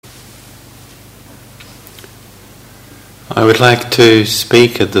I would like to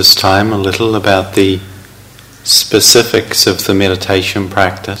speak at this time a little about the specifics of the meditation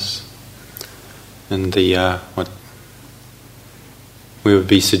practice and what we would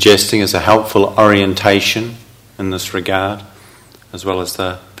be suggesting as a helpful orientation in this regard, as well as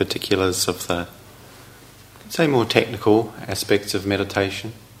the particulars of the, say, more technical aspects of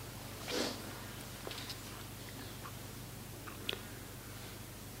meditation.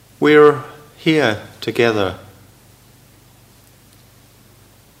 We're here together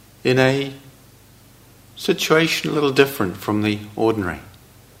in a situation a little different from the ordinary,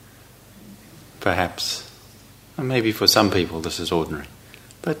 perhaps. And maybe for some people this is ordinary,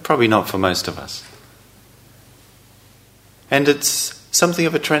 but probably not for most of us. And it's something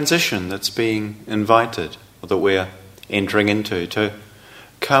of a transition that's being invited, or that we're entering into, to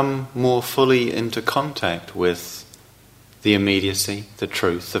come more fully into contact with the immediacy, the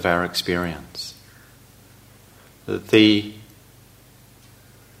truth of our experience. The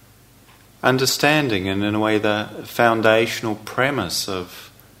understanding, and in a way the foundational premise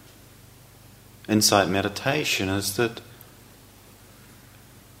of insight meditation, is that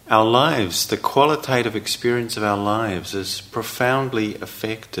our lives, the qualitative experience of our lives, is profoundly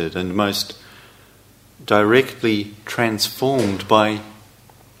affected and most directly transformed by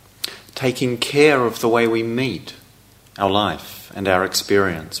taking care of the way we meet our life and our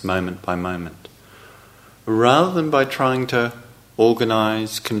experience moment by moment, rather than by trying to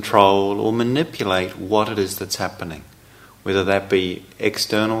organize, control, or manipulate what it is that's happening, whether that be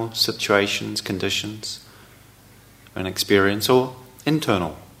external situations, conditions, an experience, or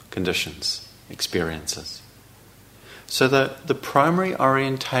internal conditions, experiences. So the primary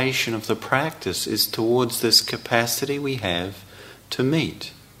orientation of the practice is towards this capacity we have to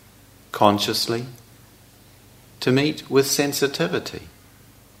meet consciously, to meet with sensitivity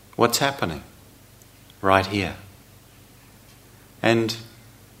what's happening right here. And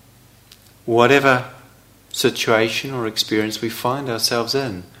whatever situation or experience we find ourselves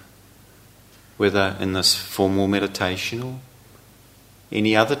in, whether in this formal meditation or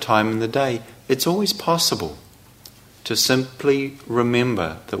any other time in the day, it's always possible to simply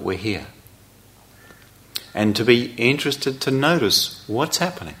remember that we're here and to be interested to notice what's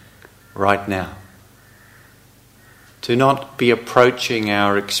happening right now. To not be approaching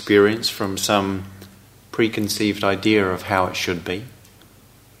our experience from some preconceived idea of how it should be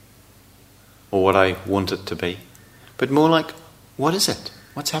or what I want it to be, but more like, what is it?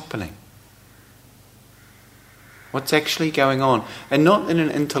 What's happening? What's actually going on? And not in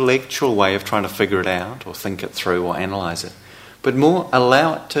an intellectual way of trying to figure it out or think it through or analyze it, but more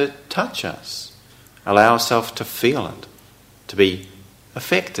allow it to touch us, allow ourselves to feel it, to be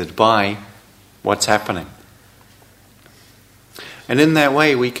affected by what's happening. And in that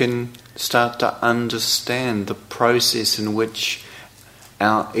way we can start to understand the process in which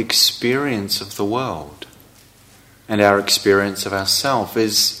our experience of the world and our experience of ourselves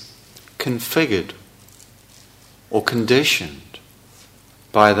is configured or conditioned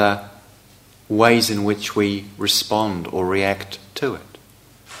by the ways in which we respond or react to it,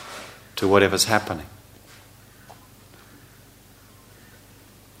 to whatever's happening.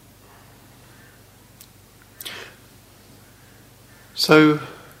 So,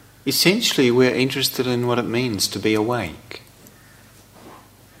 essentially we're interested in what it means to be awake,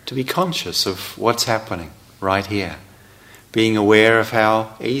 to be conscious of what's happening right here, being aware of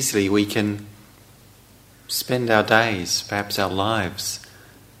how easily we can spend our days, perhaps our lives,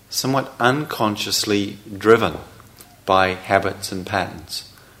 somewhat unconsciously driven by habits and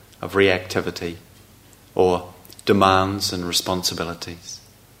patterns of reactivity or demands and responsibilities.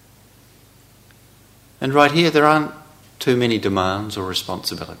 And right here there aren't too many demands or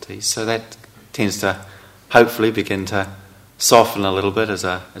responsibilities, so that tends to hopefully begin to soften a little bit as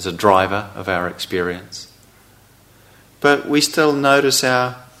a driver of our experience. But we still notice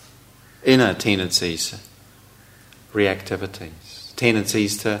our inner tendencies, reactivities,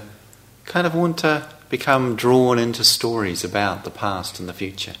 tendencies to kind of want to become drawn into stories about the past and the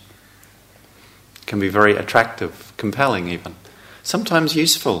future. It can be very attractive, compelling even. Sometimes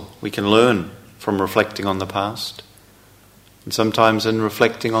useful. We can learn from reflecting on the past. And sometimes in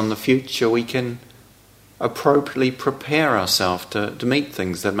reflecting on the future we can appropriately prepare ourselves to meet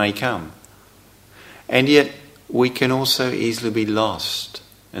things that may come. And yet we can also easily be lost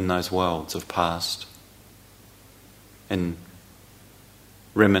in those worlds of past, in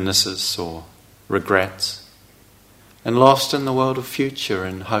reminiscences or regrets, and lost in the world of future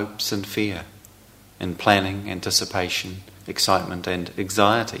in hopes and fear, in planning, anticipation, excitement and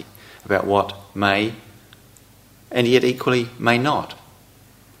anxiety about what may and yet equally may not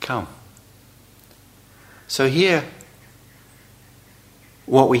come. So here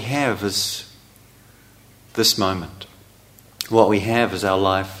what we have is this moment. What we have is our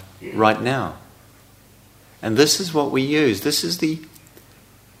life right now. And this is what we use. This is the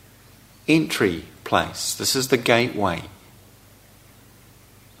entry place. This is the gateway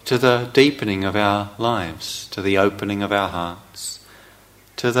to the deepening of our lives, to the opening of our hearts,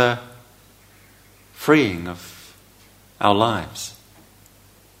 to the freeing of our lives.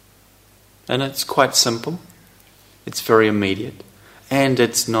 And it's quite simple, it's very immediate, and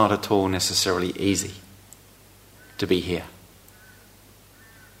it's not at all necessarily easy to be here.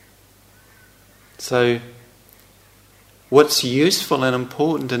 So, what's useful and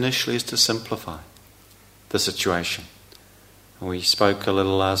important initially is to simplify the situation. We spoke a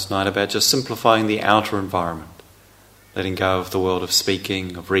little last night about just simplifying the outer environment, letting go of the world of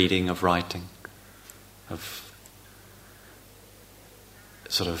speaking, of reading, of writing, of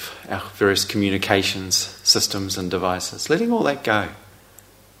sort of our various communications systems and devices, letting all that go.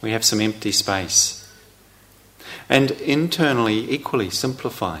 We have some empty space. And internally, equally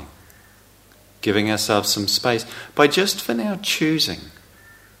simplifying, giving ourselves some space by just for now choosing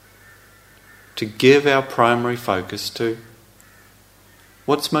to give our primary focus to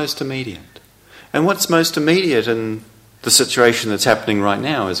what's most immediate. And what's most immediate in the situation that's happening right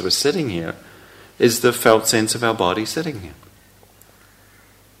now as we're sitting here is the felt sense of our body sitting here.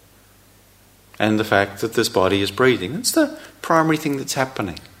 And the fact that this body is breathing. It's the primary thing that's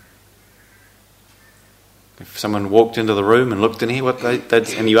happening. If someone walked into the room and looked in here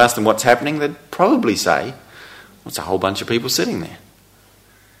and you asked them what's happening, they'd probably say, well, it's a whole bunch of people sitting there.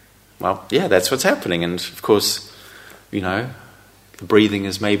 Well, yeah, that's what's happening. And of course, the breathing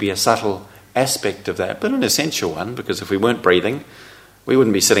is maybe a subtle aspect of that, but an essential one, because if we weren't breathing, we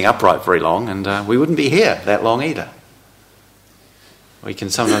wouldn't be sitting upright very long, and we wouldn't be here that long either. We can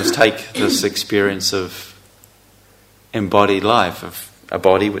sometimes take this experience of embodied life, of a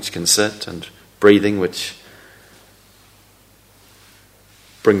body which can sit, and breathing which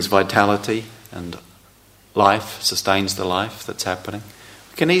brings vitality and life, sustains the life that's happening.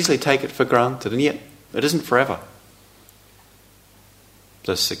 We can easily take it for granted, and yet it isn't forever,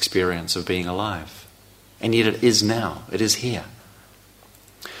 this experience of being alive. And yet it is now, it is here.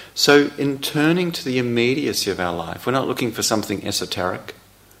 So in turning to the immediacy of our life, we're not looking for something esoteric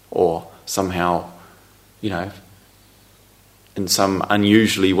or somehow, in some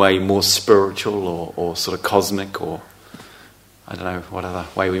unusually way more spiritual or sort of cosmic, or I don't know what other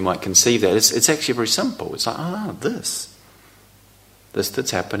way we might conceive that. It's actually very simple. It's like, this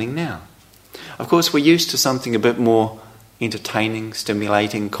that's happening now. Of course, we're used to something a bit more entertaining,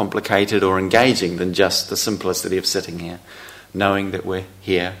 stimulating, complicated or engaging than just the simplicity of sitting here, knowing that we're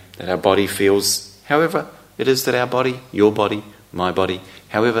here, that our body feels however it is that our body, your body, my body,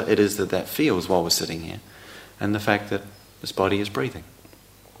 however it is that feels while we're sitting here, and the fact that this body is breathing.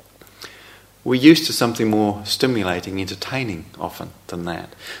 We're used to something more stimulating, entertaining often than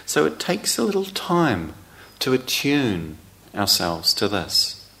that. So it takes a little time to attune ourselves to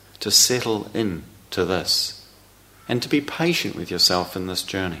this, to settle in to this, and to be patient with yourself in this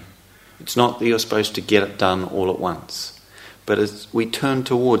journey. It's not that you're supposed to get it done all at once, but as we turn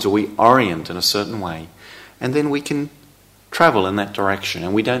towards, or we orient in a certain way, and then we can travel in that direction,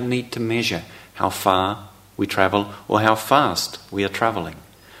 and we don't need to measure how far we travel or how fast we are travelling.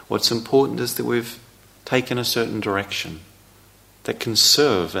 What's important is that we've taken a certain direction that can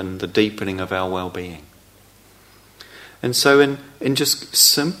serve in the deepening of our well-being. And so in just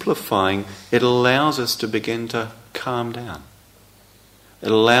simplifying, it allows us to begin to calm down. It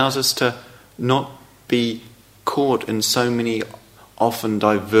allows us to not be caught in so many often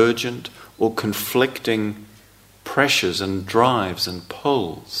divergent or conflicting pressures and drives and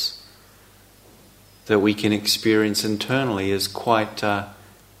pulls that we can experience internally as quite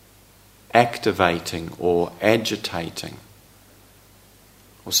activating or agitating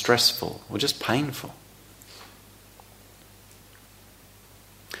or stressful or just painful.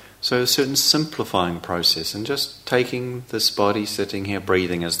 So a certain simplifying process, and just taking this body sitting here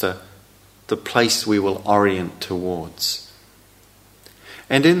breathing as the place we will orient towards.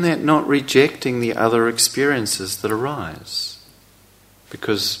 And in that, not rejecting the other experiences that arise,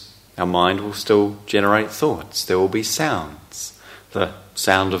 because our mind will still generate thoughts. There will be sounds. The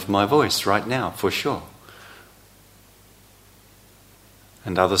sound of my voice right now, for sure.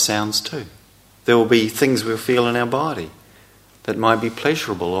 And other sounds too. There will be things we'll feel in our body that might be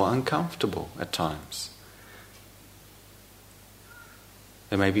pleasurable or uncomfortable at times.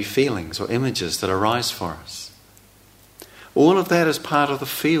 There may be feelings or images that arise for us. All of that is part of the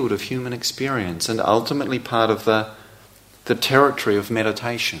field of human experience, and ultimately part of the territory of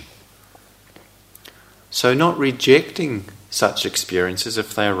meditation. So not rejecting such experiences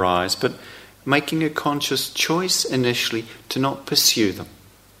if they arise, but making a conscious choice initially to not pursue them,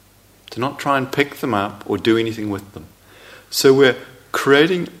 to not try and pick them up or do anything with them. So we're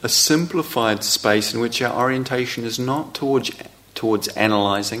creating a simplified space in which our orientation is not towards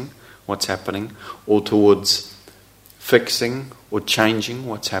analysing what's happening or towards fixing or changing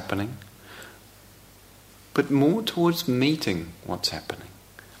what's happening, but more towards meeting what's happening,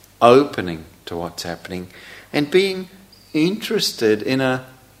 opening to what's happening, and being interested in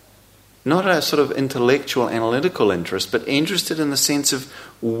not a sort of intellectual, analytical interest, but interested in the sense of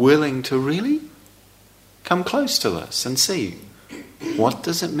willing to really come close to this and see, what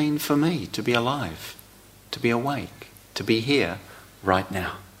does it mean for me to be alive, to be awake, to be here right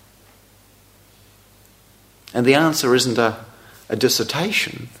now? And the answer isn't a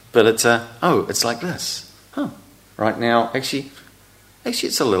dissertation, but it's it's like this. Right now, actually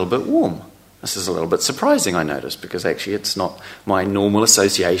it's a little bit warm. This is a little bit surprising, I noticed, because actually it's not my normal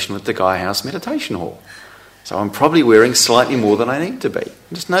association with the Gaia House meditation hall. So I'm probably wearing slightly more than I need to be.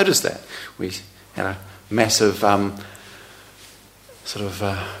 Just notice that. We had a massive amount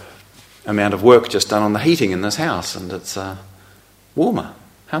of work just done on the heating in this house, and it's warmer.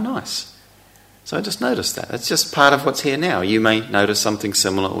 How nice. So I just noticed that. It's just part of what's here now. You may notice something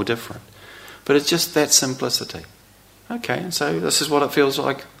similar or different. But it's just that simplicity. Okay, and so this is what it feels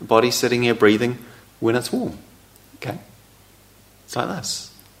like, the body sitting here breathing when it's warm. Okay, it's like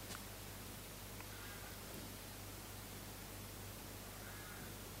this.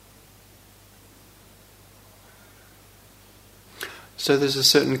 So there's a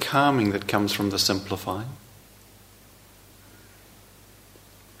certain calming that comes from the simplifying,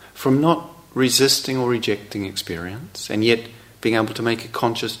 from not resisting or rejecting experience, and yet being able to make a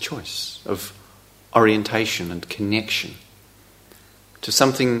conscious choice of orientation and connection to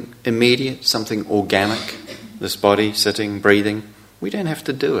something immediate, something organic. This body sitting, breathing, we don't have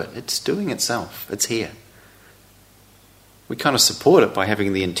to do it. It's doing itself. It's here. We kind of support it by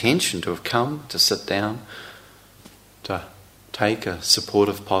having the intention to have come, to sit down, to take a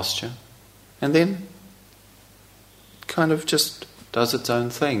supportive posture, and then kind of just does its own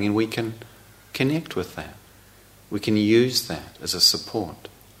thing, and we can connect with that. We can use that as a support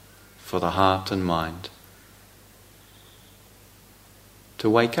for the heart and mind to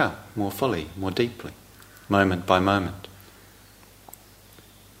wake up more fully, more deeply, moment by moment.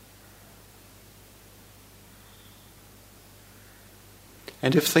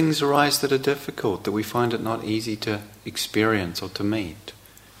 And if things arise that are difficult, that we find it not easy to experience or to meet,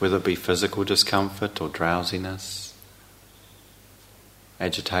 whether it be physical discomfort or drowsiness,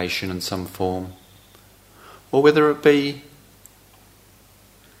 agitation in some form, or whether it be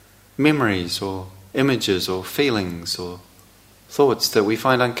memories or images or feelings or thoughts that we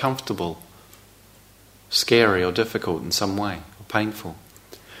find uncomfortable, scary or difficult in some way, or painful,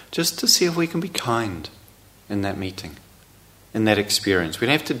 just to see if we can be kind in that meeting, in that experience. We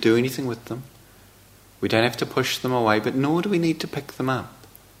don't have to do anything with them. We don't have to push them away, but nor do we need to pick them up.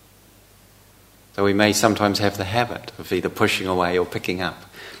 Though we may sometimes have the habit of either pushing away or picking up,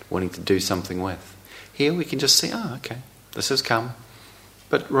 wanting to do something with. Here we can just see, okay, this has come.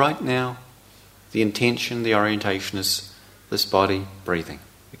 But right now, the intention, the orientation is this body breathing.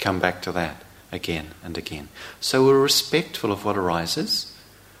 We come back to that again and again. So we're respectful of what arises,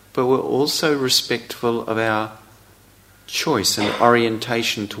 but we're also respectful of our choice and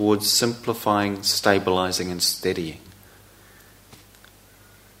orientation towards simplifying, stabilizing and steadying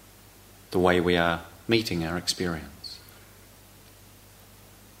the way we are meeting our experience.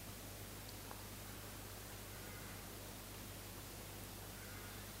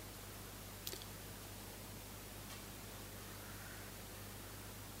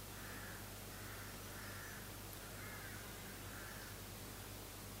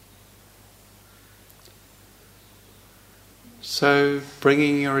 So,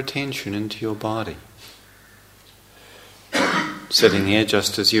 bringing your attention into your body, sitting here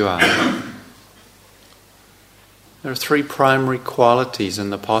just as you are. There are three primary qualities in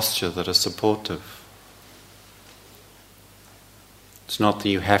the posture that are supportive. It's not that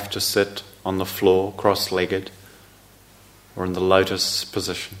you have to sit on the floor cross-legged or in the lotus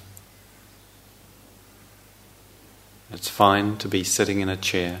position. It's fine to be sitting in a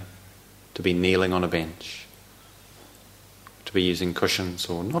chair, to be kneeling on a bench, to be using cushions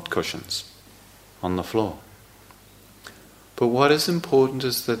or not cushions on the floor. But what is important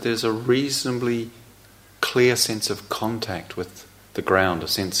is that there's a reasonably clear sense of contact with the ground, a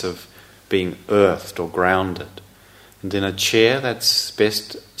sense of being earthed or grounded. And in a chair, that's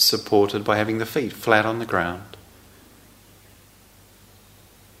best supported by having the feet flat on the ground.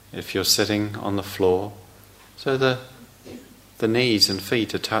 if you're sitting on the floor, so the knees and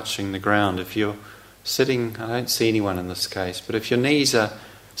feet are touching the ground. If you're sitting, I don't see anyone in this case, but if your knees are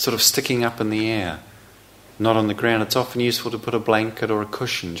sort of sticking up in the air, not on the ground, it's often useful to put a blanket or a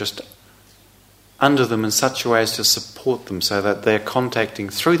cushion just under them in such a way as to support them so that they're contacting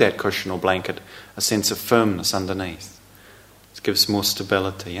through that cushion or blanket a sense of firmness underneath. It gives more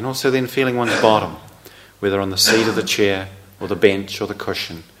stability. And also then feeling one's bottom, whether on the seat of the chair or the bench or the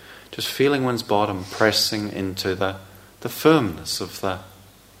cushion, just feeling one's bottom pressing into the firmness of the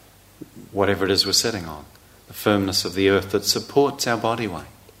whatever it is we're sitting on, the firmness of the earth that supports our body weight.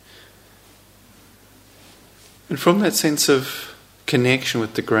 And from that sense of connection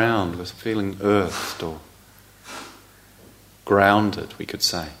with the ground, with feeling earthed or grounded, we could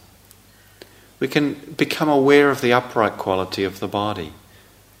say, we can become aware of the upright quality of the body,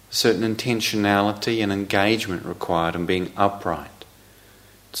 a certain intentionality and engagement required in being upright.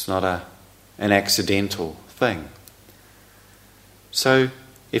 It's not an accidental thing. So,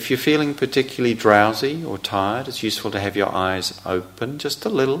 if you're feeling particularly drowsy or tired, it's useful to have your eyes open just a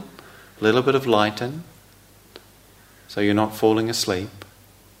little bit of light in, so you're not falling asleep.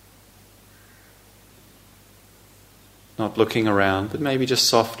 Not looking around, but maybe just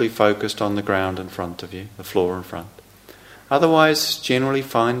softly focused on the ground in front of you, the floor in front. Otherwise, generally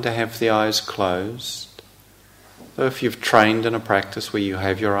fine to have the eyes closed. So if you've trained in a practice where you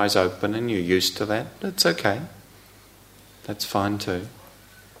have your eyes open and you're used to that, that's okay. That's fine too.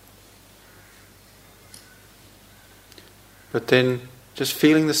 But then just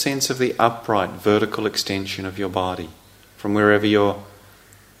feeling the sense of the upright, vertical extension of your body from wherever your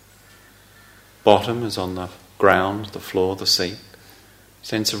bottom is on the ground, the floor, the seat.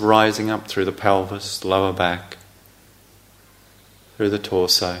 Sense of rising up through the pelvis, the lower back, through the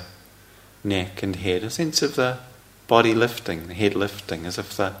torso, neck and head. A sense of the body lifting, the head lifting, as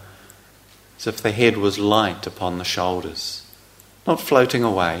if the head was light upon the shoulders. Not floating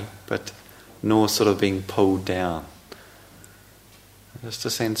away, but nor sort of being pulled down. Just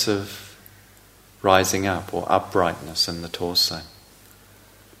a sense of rising up or uprightness in the torso.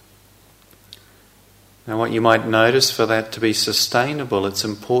 Now what you might notice, for that to be sustainable, it's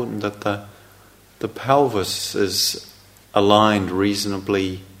important that the pelvis is aligned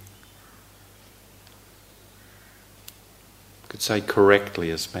reasonably, I could say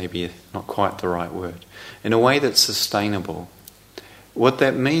correctly is maybe not quite the right word, in a way that's sustainable. What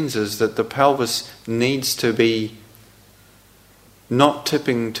that means is that the pelvis needs to be not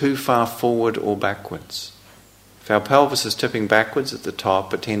tipping too far forward or backwards. If our pelvis is tipping backwards at the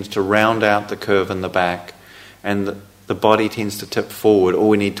top, it tends to round out the curve in the back, and the body tends to tip forward, or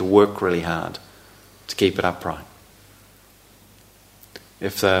we need to work really hard to keep it upright.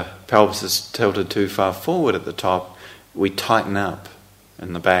 If the pelvis is tilted too far forward at the top, we tighten up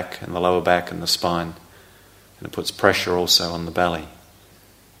in the back, and the lower back and the spine, and it puts pressure also on the belly.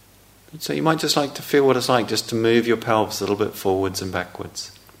 So you might just like to feel what it's like just to move your pelvis a little bit forwards and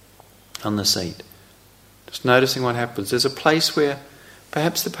backwards on the seat. Just noticing what happens. There's a place where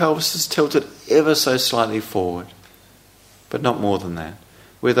perhaps the pelvis is tilted ever so slightly forward, but not more than that,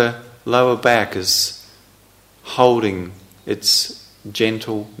 where the lower back is holding its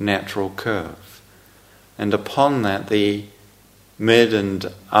gentle, natural curve. And upon that, the mid and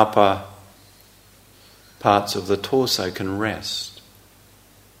upper parts of the torso can rest.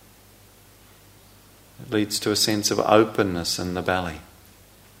 It leads to a sense of openness in the belly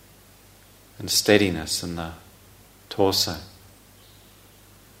and steadiness in the torso.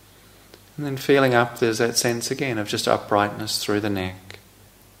 And then feeling up, there's that sense again of just uprightness through the neck.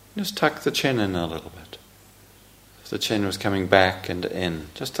 Just tuck the chin in a little bit. If the chin was coming back and in,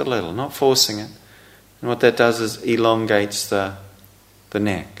 just a little, not forcing it. And what that does is elongates the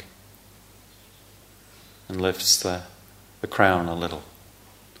neck and lifts the crown a little.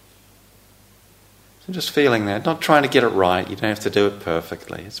 So just feeling that, not trying to get it right, you don't have to do it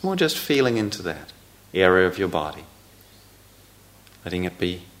perfectly. It's more just feeling into that area of your body, letting it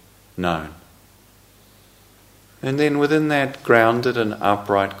be known. And then within that grounded and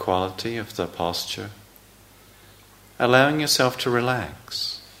upright quality of the posture, allowing yourself to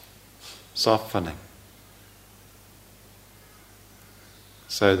relax, softening,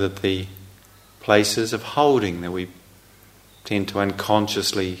 so that the places of holding that we tend to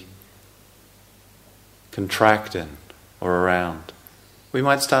unconsciously contract in or around, we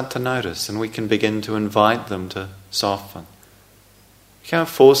might start to notice, and we can begin to invite them to soften. We can't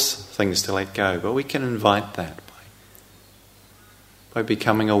force things to let go, but we can invite that by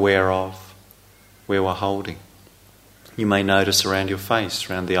becoming aware of where we're holding. You may notice around your face,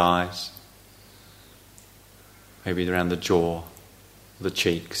 around the eyes, maybe around the jaw, the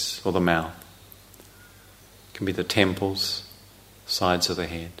cheeks, or the mouth. It can be the temples, sides of the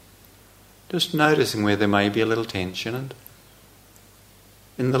head. Just noticing where there may be a little tension, and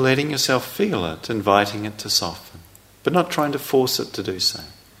in the letting yourself feel it, inviting it to soften, but not trying to force it to do so.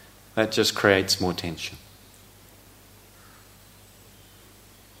 That just creates more tension.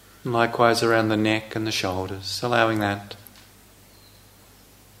 And likewise around the neck and the shoulders, allowing that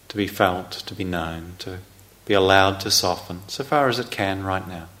to be felt, to be known, to be allowed to soften so far as it can right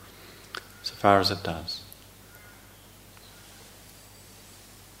now, so far as it does.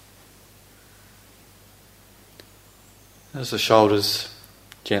 As the shoulders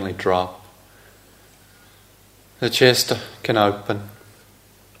gently drop, the chest can open,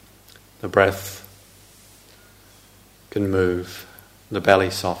 the breath can move, the belly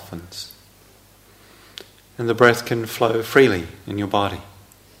softens, and the breath can flow freely in your body,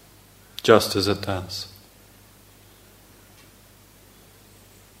 just as it does.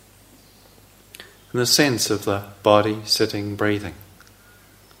 And the sense of the body sitting, breathing,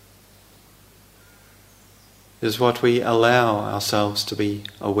 is what we allow ourselves to be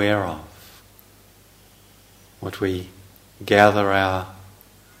aware of, what we gather our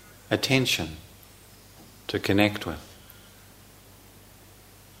attention to connect with.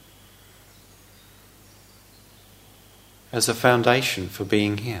 As a foundation for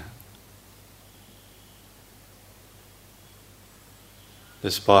being here.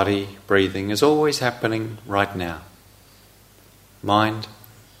 This body breathing is always happening right now. Mind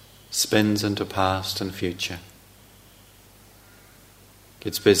spins into past and future.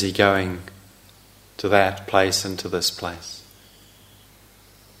 Gets busy going to that place and to this place.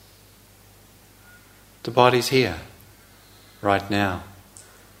 The body's here, right now.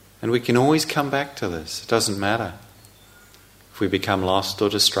 And we can always come back to this. It doesn't matter if we become lost or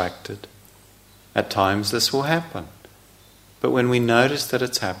distracted. At times this will happen. But when we notice that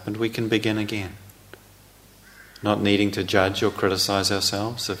it's happened, we can begin again. Not needing to judge or criticize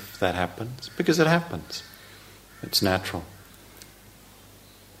ourselves if that happens, because it happens. It's natural.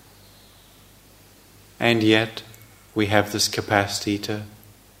 And yet, we have this capacity to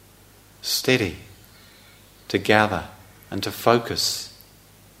steady, to gather, and to focus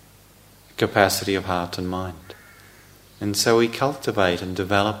the capacity of heart and mind. And so we cultivate and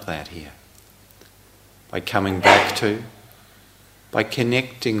develop that here by coming back to, by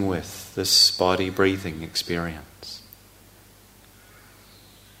connecting with this body breathing experience.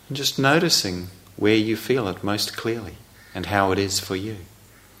 And just noticing where you feel it most clearly and how it is for you.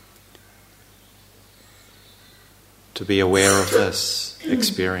 To be aware of this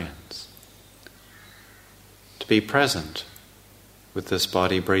experience. To be present with this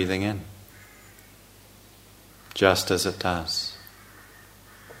body breathing in, just as it does.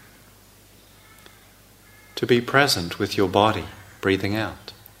 To be present with your body breathing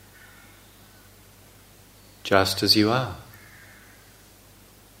out, just as you are.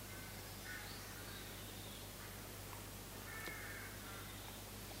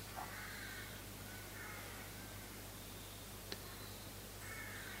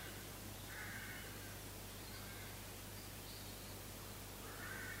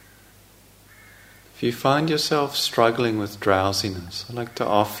 If you find yourself struggling with drowsiness, I'd like to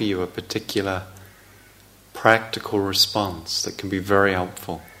offer you a particular practical response that can be very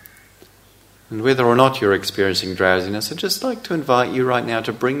helpful. And whether or not you're experiencing drowsiness, I'd just like to invite you right now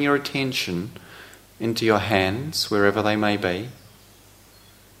to bring your attention into your hands, wherever they may be,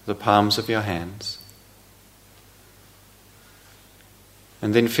 the palms of your hands.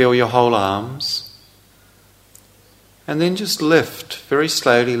 And then feel your whole arms. And then just lift, very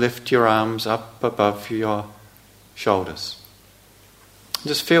slowly lift your arms up above your shoulders.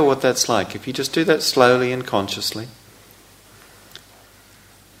 Just feel what that's like. If you just do that slowly and consciously.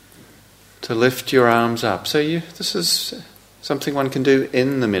 To lift your arms up. So this is something one can do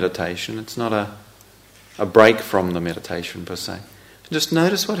in the meditation. It's not a break from the meditation per se. Just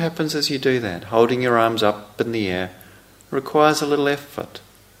notice what happens as you do that. Holding your arms up in the air requires a little effort.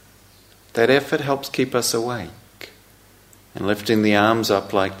 That effort helps keep us awake. And lifting the arms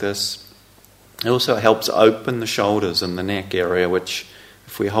up like this also helps open the shoulders and the neck area, which,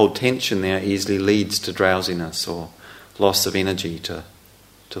 if we hold tension there, easily leads to drowsiness or loss of energy to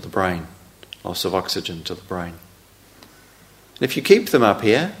the brain, loss of oxygen to the brain. And if you keep them up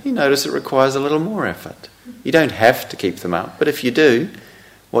here, you notice it requires a little more effort. You don't have to keep them up, but if you do,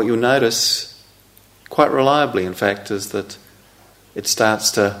 what you'll notice, quite reliably in fact, is that it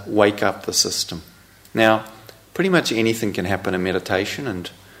starts to wake up the system. Now, pretty much anything can happen in meditation, and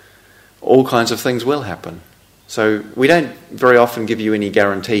all kinds of things will happen. So we don't very often give you any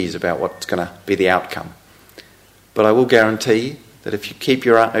guarantees about what's going to be the outcome. But I will guarantee that if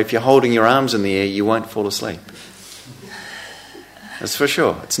you're holding your arms in the air, you won't fall asleep. That's for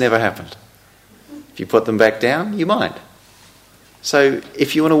sure. It's never happened. If you put them back down, you might. So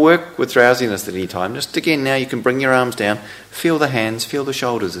if you want to work with drowsiness at any time, just again now you can bring your arms down, feel the hands, feel the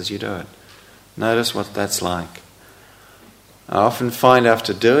shoulders as you do it. Notice what that's like. I often find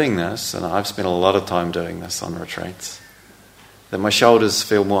after doing this, and I've spent a lot of time doing this on retreats, that my shoulders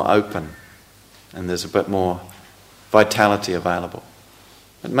feel more open and there's a bit more vitality available.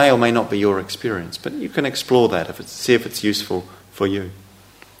 It may or may not be your experience, but you can explore that, see if it's useful for you.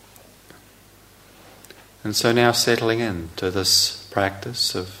 And so now settling into this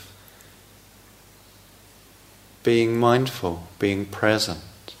practice of being mindful, being present,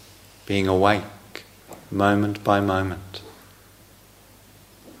 being awake, moment by moment.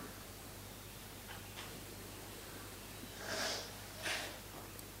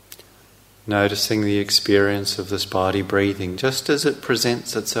 Noticing the experience of this body breathing just as it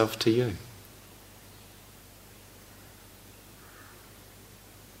presents itself to you.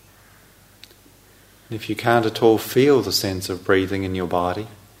 If you can't at all feel the sense of breathing in your body,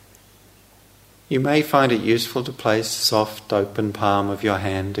 you may find it useful to place the soft open palm of your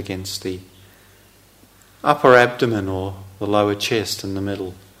hand against the upper abdomen or the lower chest in the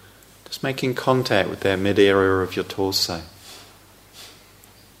middle, just making contact with that mid-area of your torso.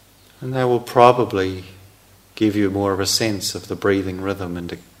 And that will probably give you more of a sense of the breathing rhythm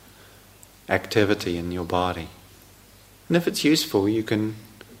and activity in your body. And if it's useful, you can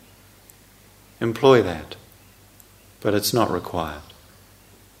employ that, but it's not required.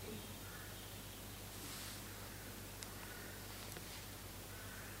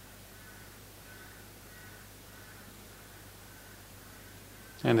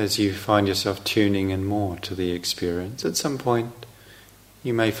 And as you find yourself tuning in more to the experience, at some point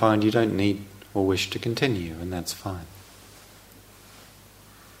you may find you don't need or wish to continue, and that's fine.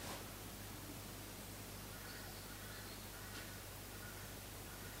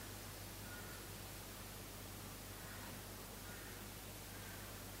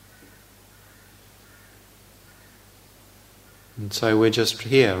 And so we're just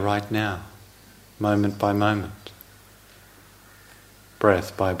here right now, moment by moment,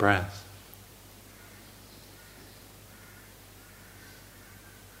 breath by breath.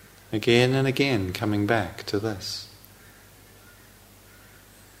 Again and again coming back to this.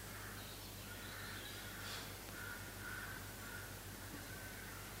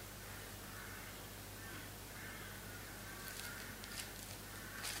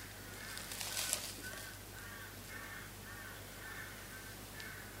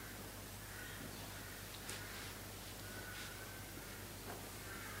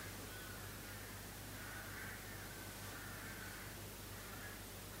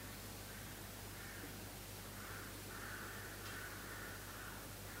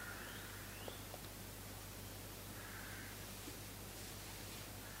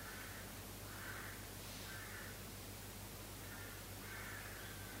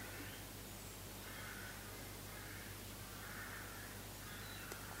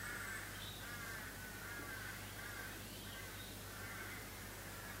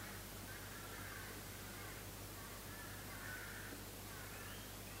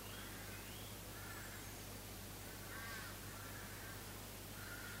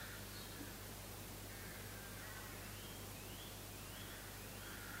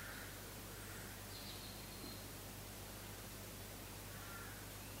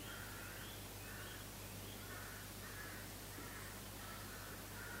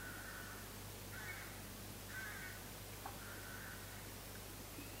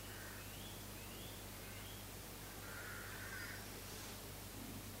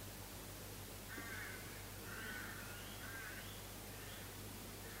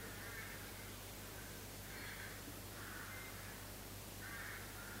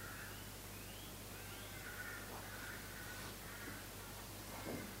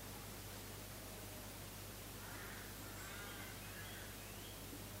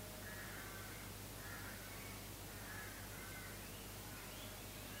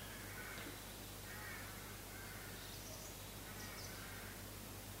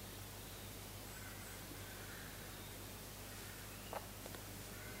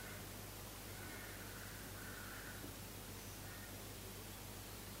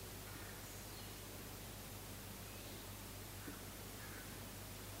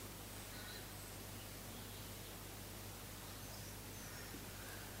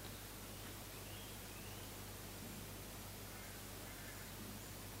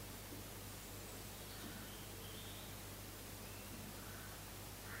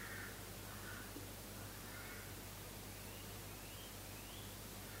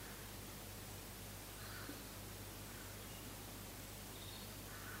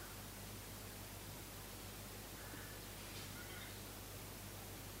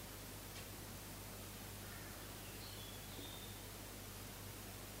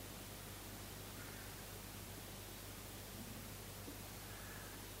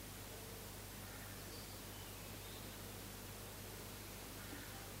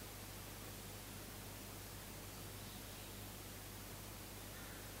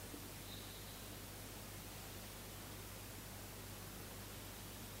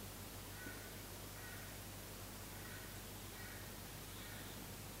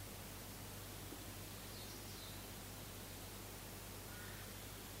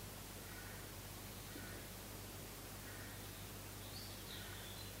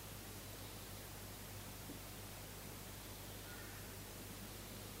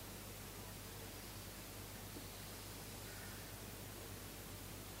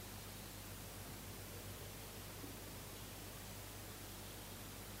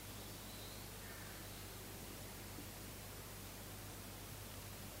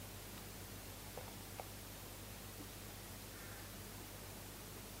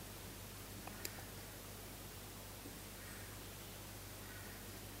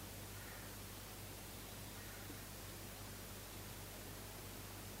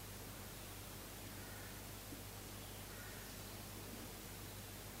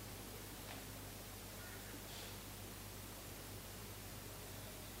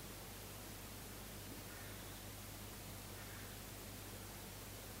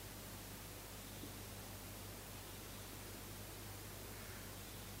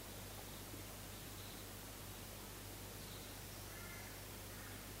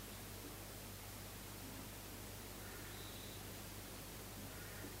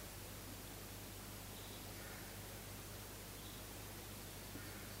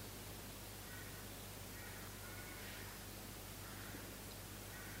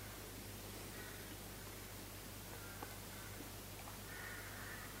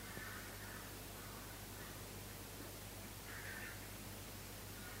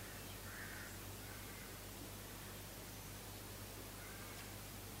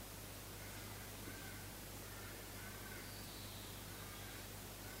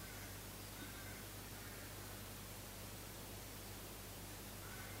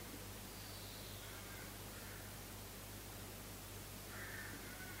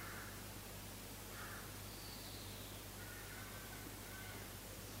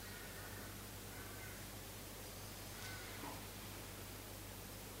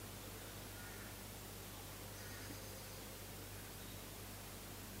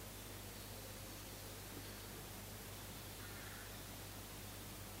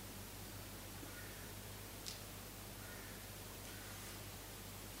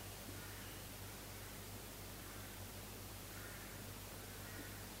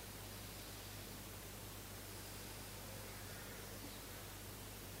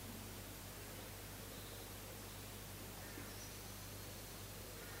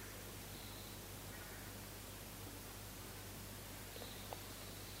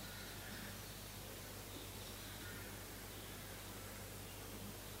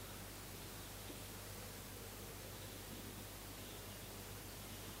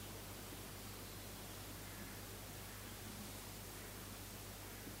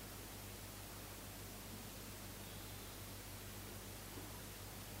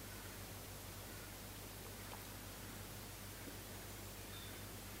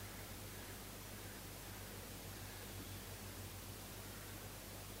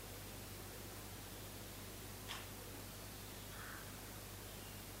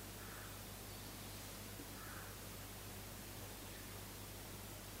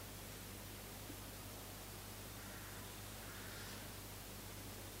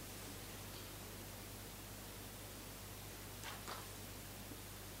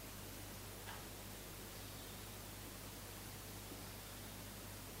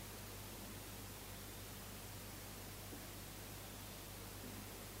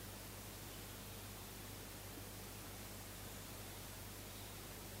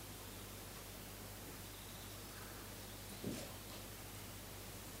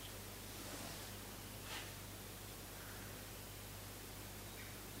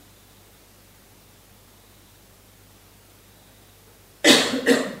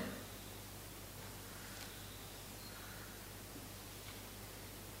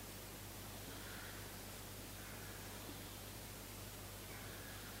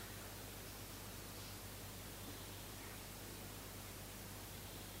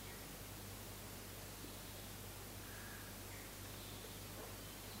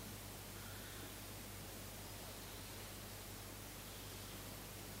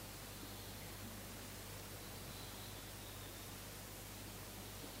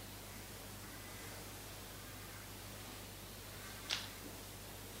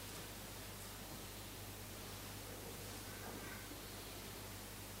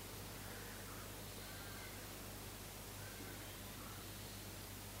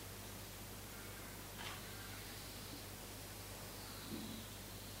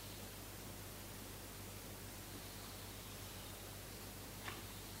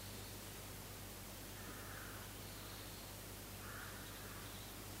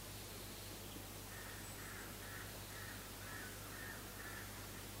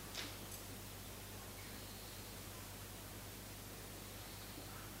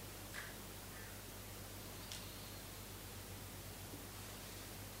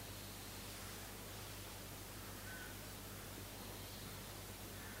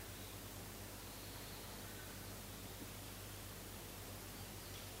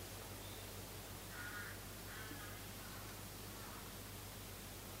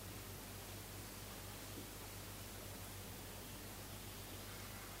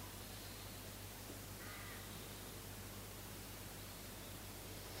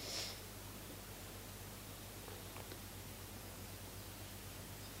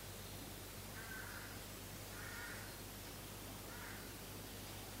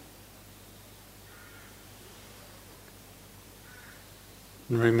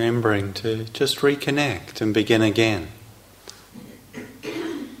 And remembering to just reconnect and begin again.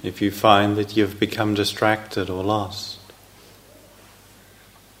 If you find that you've become distracted or lost.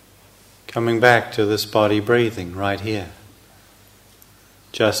 Coming back to this body breathing right here,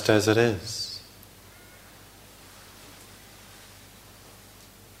 just as it is.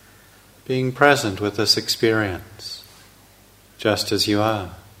 Being present with this experience, just as you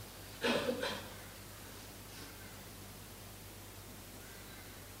are.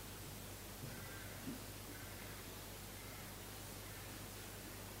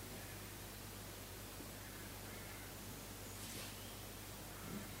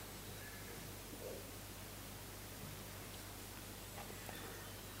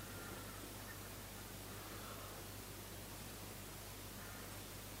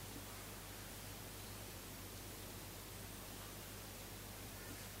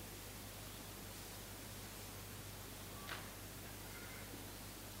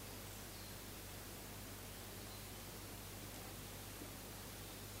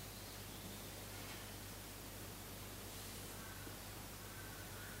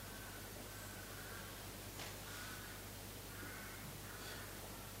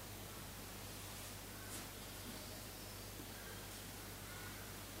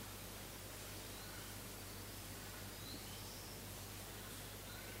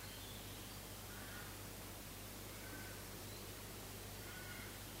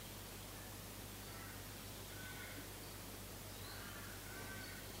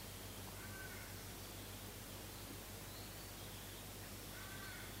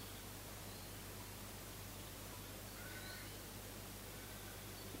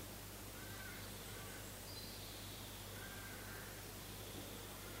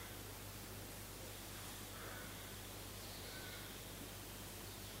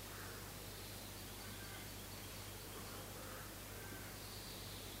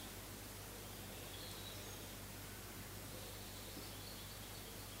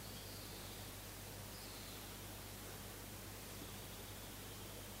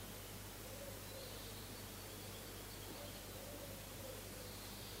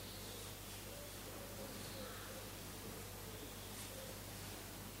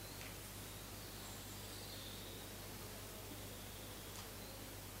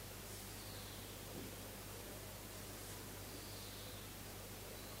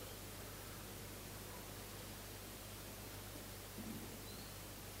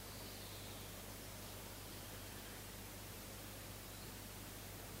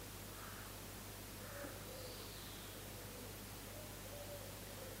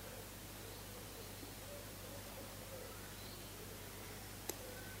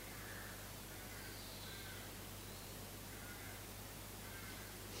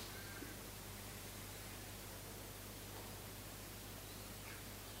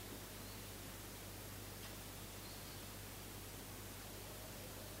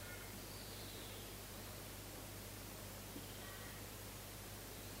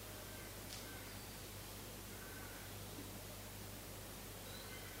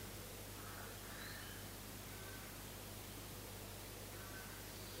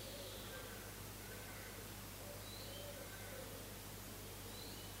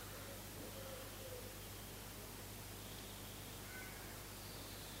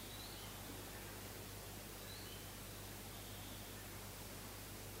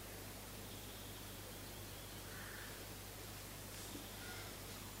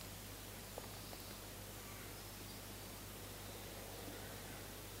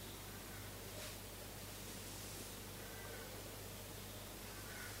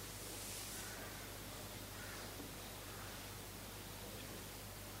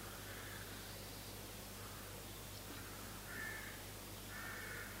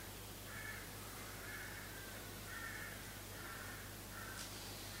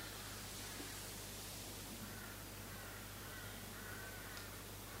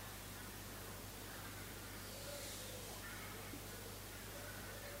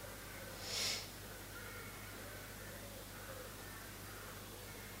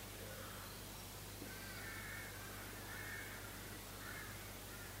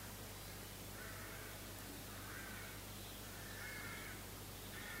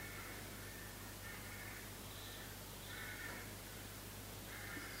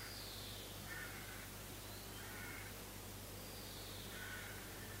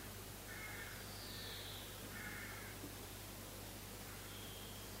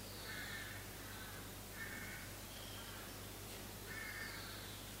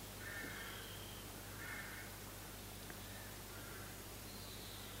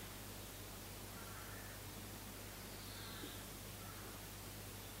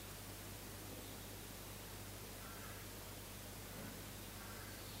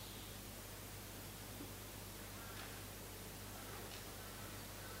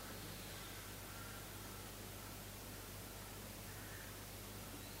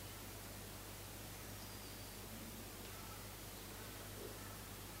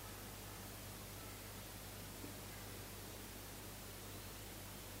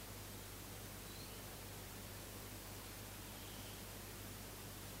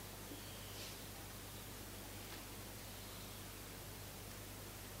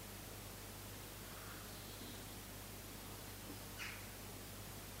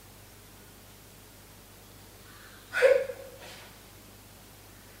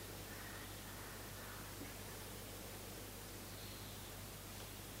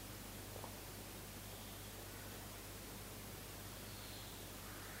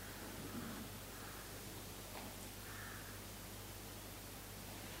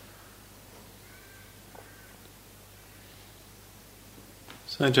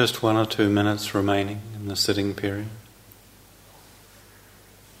 So just 1 or 2 minutes remaining in the sitting period.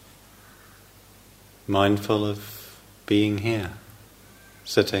 Mindful of being here,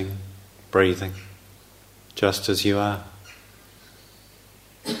 sitting, breathing, just as you are.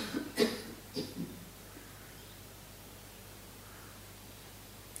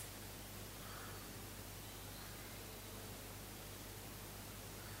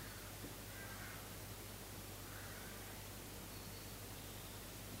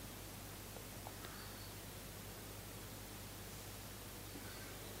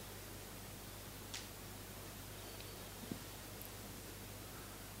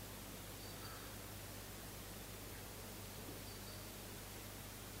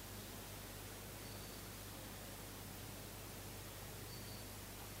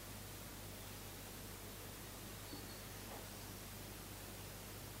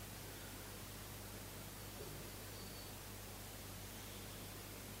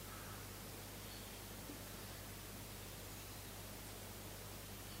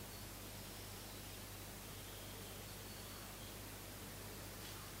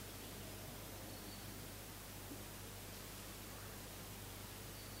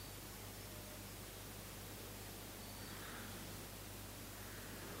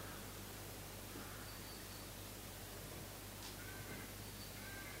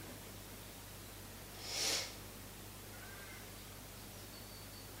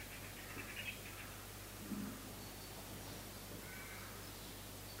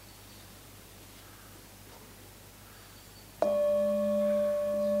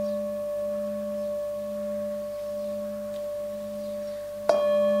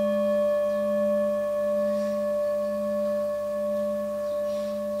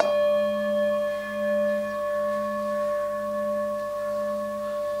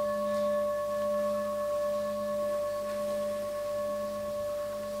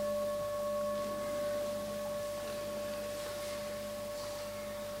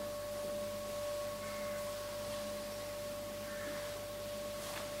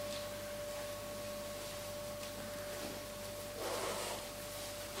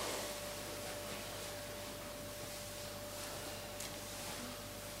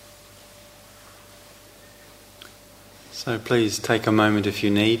 So please take a moment if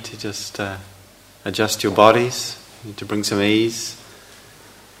you need to just adjust your bodies. You need to bring some ease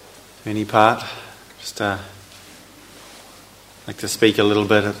to any part. Just like to speak a little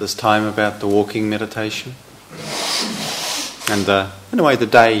bit at this time about the walking meditation and in a way the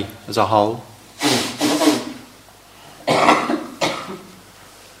day as a whole.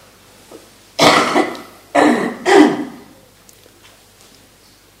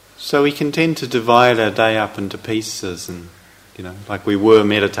 So we can tend to divide our day up into pieces and, like we were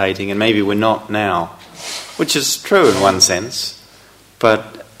meditating and maybe we're not now, which is true in one sense,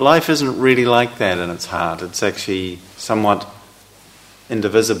 but life isn't really like that in its heart. It's actually somewhat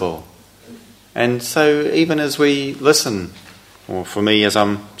indivisible. And so even as we listen, or for me as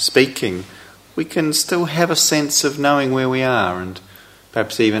I'm speaking, we can still have a sense of knowing where we are and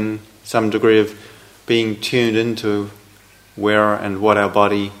perhaps even some degree of being tuned into where our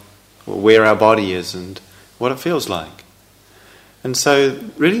body is and what it feels like. And so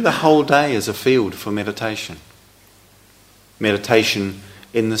really the whole day is a field for meditation. Meditation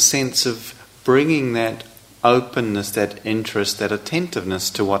in the sense of bringing that openness, that interest, that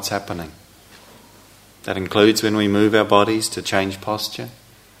attentiveness to what's happening. That includes when we move our bodies to change posture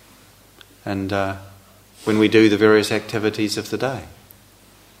and when we do the various activities of the day.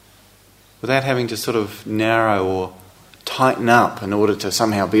 Without having to sort of narrow or tighten up in order to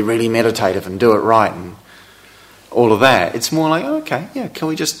somehow be really meditative and do it right and all of that. It's more like, can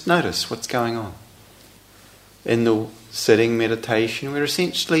we just notice what's going on? In the sitting meditation, we're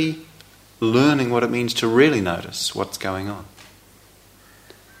essentially learning what it means to really notice what's going on.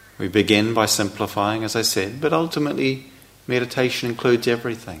 We begin by simplifying, as I said, but ultimately meditation includes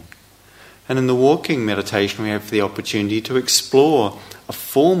everything. And in the walking meditation, we have the opportunity to explore a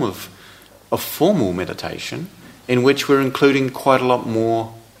form of formal meditation in which we're including quite a lot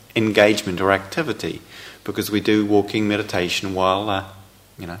more engagement or activity, because we do walking meditation while,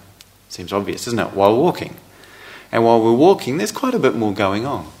 seems obvious, isn't it, while walking. And while we're walking, there's quite a bit more going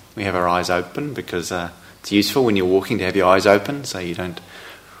on. We have our eyes open because it's useful when you're walking to have your eyes open so you don't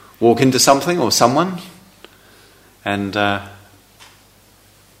walk into something or someone. And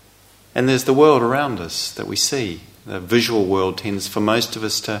there's the world around us that we see. The visual world tends for most of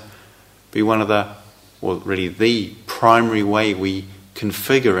us to be one of the primary way we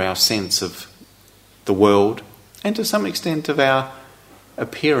configure our sense of the world, and to some extent of our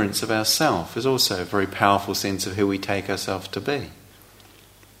appearance of ourself is also a very powerful sense of who we take ourselves to be.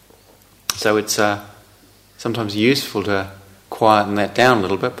 So it's sometimes useful to quieten that down a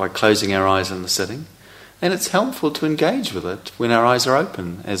little bit by closing our eyes in the sitting. And it's helpful to engage with it when our eyes are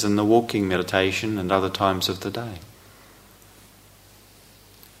open, as in the walking meditation and other times of the day.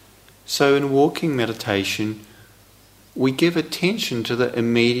 So in walking meditation, we give attention to the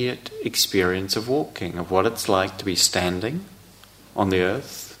immediate experience of walking, of what it's like to be standing on the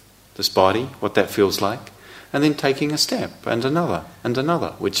earth, this body, what that feels like, and then taking a step and another,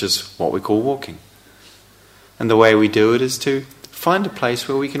 which is what we call walking. And the way we do it is to find a place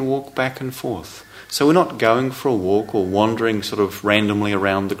where we can walk back and forth. So we're not going for a walk or wandering sort of randomly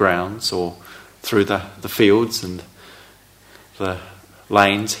around the grounds or through the fields and the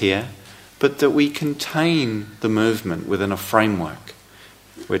lanes here, but that we contain the movement within a framework,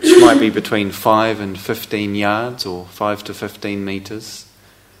 which might be between 5 and 15 yards or 5 to 15 meters.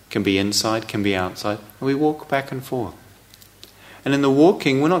 Can be inside, can be outside, and we walk back and forth. And in the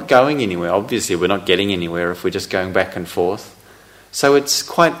walking, we're not going anywhere. Obviously, we're not getting anywhere if we're just going back and forth. So it's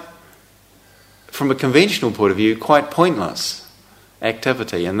quite, from a conventional point of view, quite pointless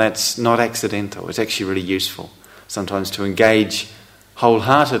activity, and that's not accidental. It's actually really useful sometimes to engage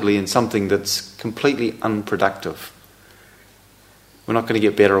wholeheartedly in something that's completely unproductive. We're not going to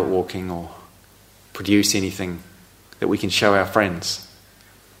get better at walking or produce anything that we can show our friends.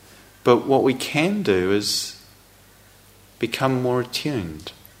 But what we can do is become more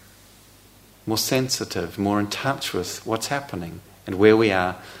attuned, more sensitive, more in touch with what's happening and where we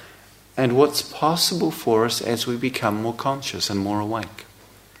are and what's possible for us as we become more conscious and more awake.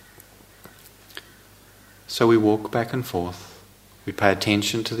 So we walk back and forth. We pay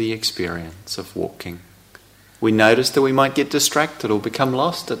attention to the experience of walking. We notice that we might get distracted or become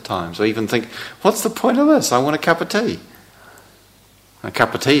lost at times, or even think, what's the point of this? I want a cup of tea. A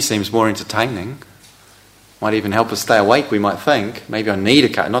cup of tea seems more entertaining. Might even help us stay awake, we might think. Maybe I need a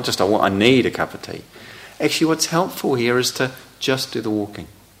cup, not just I need a cup of tea. Actually, what's helpful here is to just do the walking.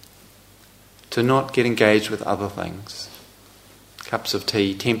 To not get engaged with other things. Cups of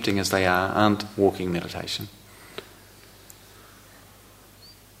tea, tempting as they are, aren't walking meditation.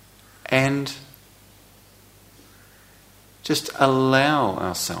 And just allow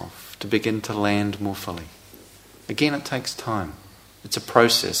ourselves to begin to land more fully. Again, it takes time. It's a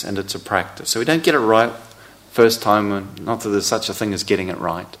process and it's a practice. So we don't get it right first time, and not that there's such a thing as getting it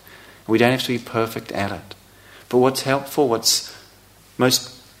right. We don't have to be perfect at it. But what's helpful, what's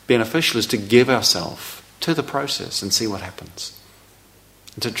most beneficial is to give ourselves to the process and see what happens.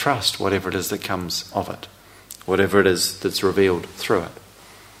 And to trust whatever it is that comes of it. Whatever it is that's revealed through it.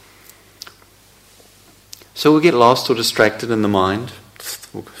 So we'll get lost or distracted in the mind.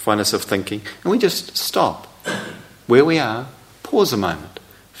 We'll find ourselves thinking. And we just stop. Where we are, pause a moment.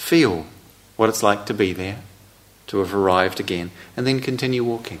 Feel what it's like to be there. To have arrived again. And then continue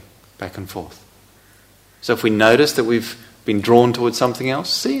walking back and forth. So if we notice that we've been drawn towards something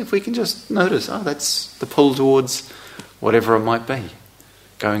else, see if we can just notice, that's the pull towards whatever it might be.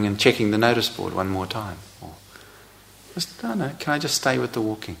 Going and checking the notice board one more time. Or just, can I just stay with the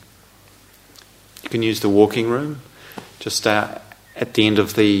walking? You can use the walking room just at the end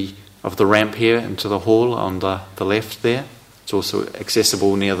of the ramp here into the hall on the left there. It's also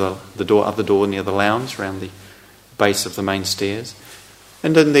accessible near the other door near the lounge, around the base of the main stairs.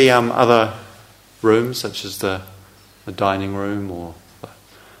 And in the other rooms, such as the dining room or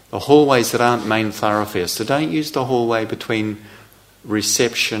the hallways that aren't main thoroughfares. So don't use the hallway between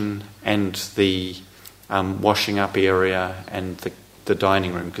reception and the washing up area and the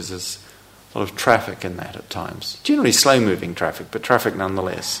dining room, because there's a lot of traffic in that at times. Generally slow-moving traffic, but traffic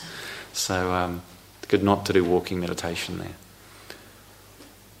nonetheless. So good not to do walking meditation there.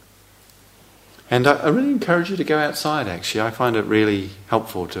 And I really encourage you to go outside, actually. I find it really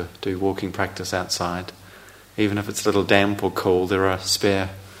helpful to do walking practice outside. Even if it's a little damp or cool, there are spare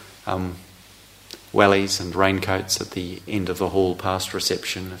wellies and raincoats at the end of the hall past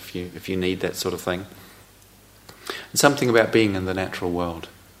reception if you need that sort of thing. And something about being in the natural world.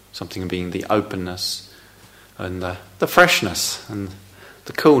 Something being the openness and the freshness and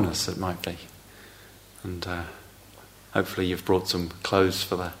the coolness it might be. And hopefully you've brought some clothes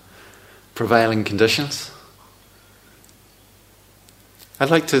for the prevailing conditions. I'd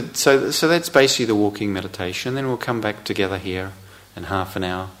like to, so that's basically the walking meditation. Then we'll come back together here in half an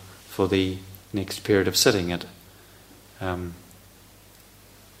hour for the next period of sitting at 10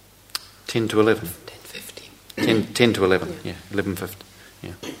 to 11. 10:50. 10 to 11, yeah, 11:50.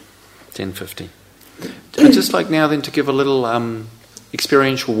 Yeah, 10:50. I'd just like now then to give a little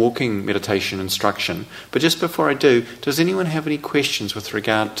experiential walking meditation instruction. But just before I do, does anyone have any questions with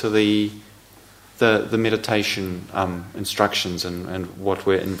regard to the the meditation instructions and what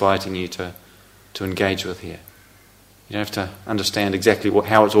we're inviting you to engage with here. You don't have to understand exactly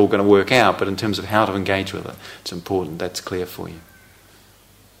how it's all going to work out, but in terms of how to engage with it, it's important. That's clear for you.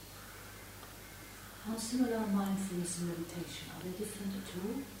 How similar are mindfulness and meditation? Are they different at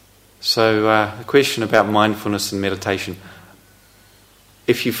all? So the question about mindfulness and meditation,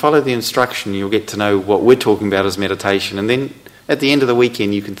 if you follow the instruction, you'll get to know what we're talking about as meditation, and then at the end of the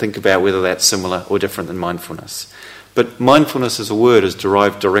weekend you can think about whether that's similar or different than mindfulness. But mindfulness as a word is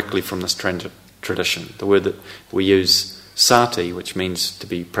derived directly from this tradition. The word that we use, sati, which means to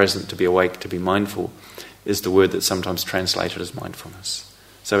be present, to be awake, to be mindful, is the word that's sometimes translated as mindfulness.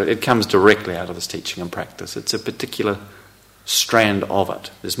 So it comes directly out of this teaching and practice. It's a particular strand of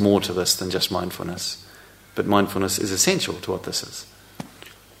it. There's more to this than just mindfulness. But mindfulness is essential to what this is.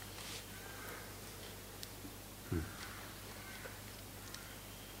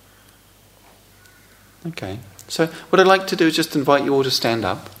 Okay, so what I'd like to do is just invite you all to stand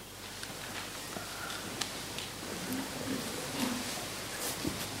up.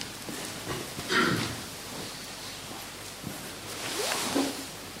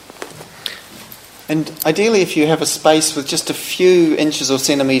 And ideally, if you have a space with just a few inches or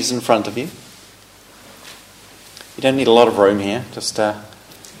centimetres in front of you, you don't need a lot of room here, just a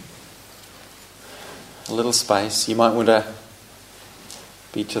little space. You might want to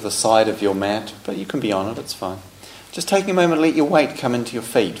be to the side of your mat, but you can be on it, it's fine. Just taking a moment to let your weight come into your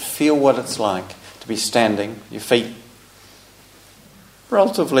feet. Feel what it's like to be standing, your feet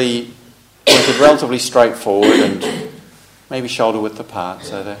relatively pointed, relatively straight forward and maybe shoulder width apart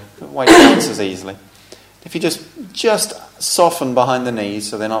so the weight bounces easily. If you just soften behind the knees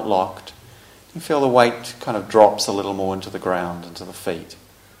so they're not locked, you feel the weight kind of drops a little more into the ground, into the feet.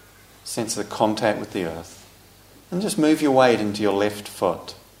 Sense the contact with the earth. And just move your weight into your left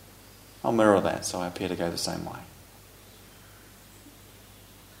foot. I'll mirror that so I appear to go the same way.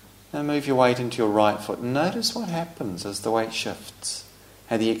 Now move your weight into your right foot. Notice what happens as the weight shifts.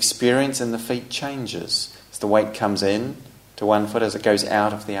 How the experience in the feet changes as the weight comes in to one foot as it goes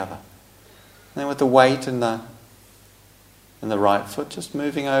out of the other. And then with the weight in the right foot, just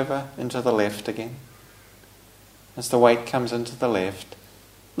moving over into the left again. As the weight comes into the left,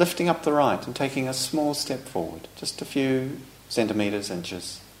 lifting up the right and taking a small step forward, just a few centimetres,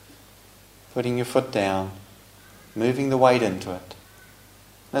 inches. Putting your foot down, moving the weight into it.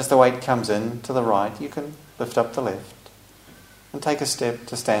 And as the weight comes in to the right, you can lift up the left and take a step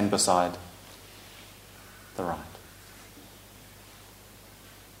to stand beside the right.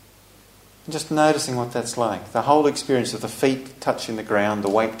 And just noticing what that's like. The whole experience of the feet touching the ground, the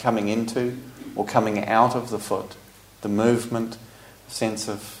weight coming into or coming out of the foot, the movement, sense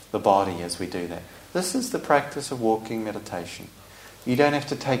of the body as we do that. This is the practice of walking meditation. You don't have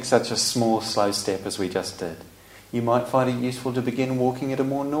to take such a small, slow step as we just did. You might find it useful to begin walking at a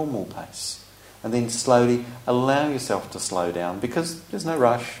more normal pace and then slowly allow yourself to slow down because there's no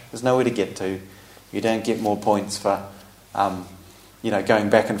rush, there's nowhere to get to. You don't get more points for going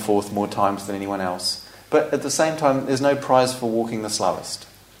back and forth more times than anyone else. But at the same time, there's no prize for walking the slowest.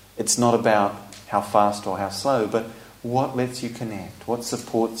 It's not about how fast or how slow, but what lets you connect, what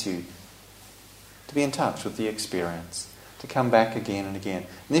supports you to be in touch with the experience, to come back again and again.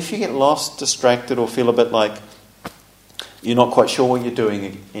 And if you get lost, distracted, or feel a bit like you're not quite sure what you're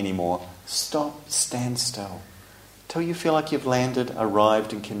doing anymore, stop, stand still, till you feel like you've landed,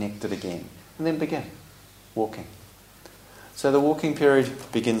 arrived and connected again. And then begin walking. So the walking period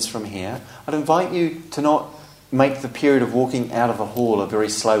begins from here. I'd invite you to not make the period of walking out of a hall a very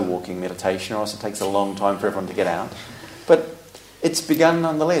slow walking meditation, or else it takes a long time for everyone to get out. But it's begun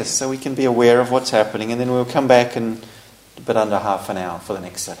nonetheless, so we can be aware of what's happening, and then we'll come back in a bit under half an hour for the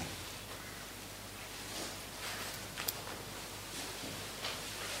next sitting.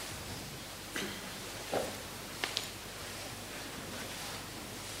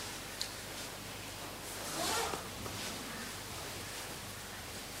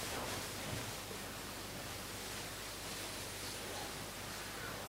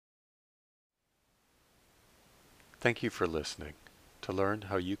 Thank you for listening. To learn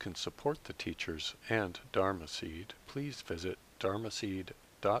how you can support the teachers and Dharma Seed, please visit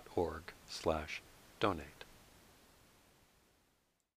dharmaseed.org/donate.